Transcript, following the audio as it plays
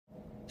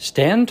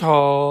Stand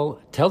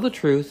tall, tell the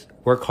truth,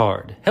 work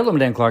hard. Hello, I'm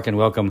Dan Clark, and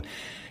welcome.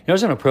 I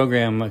was on a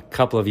program a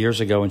couple of years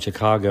ago in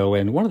Chicago,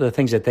 and one of the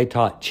things that they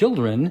taught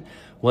children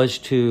was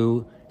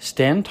to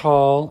stand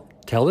tall,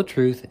 tell the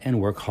truth,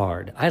 and work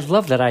hard. I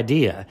love that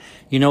idea.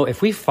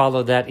 If we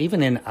follow that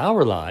even in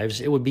our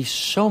lives, it would be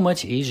so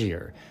much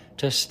easier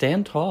to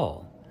stand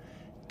tall,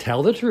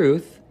 tell the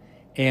truth,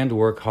 and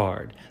work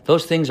hard.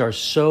 Those things are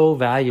so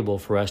valuable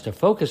for us to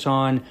focus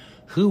on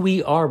who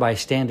we are by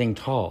standing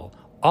tall,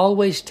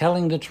 always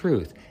telling the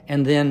truth,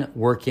 and then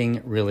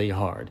working really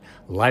hard.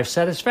 Life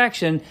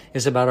satisfaction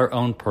is about our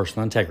own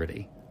personal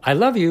integrity. I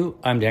love you.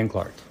 I'm Dan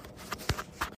Clark.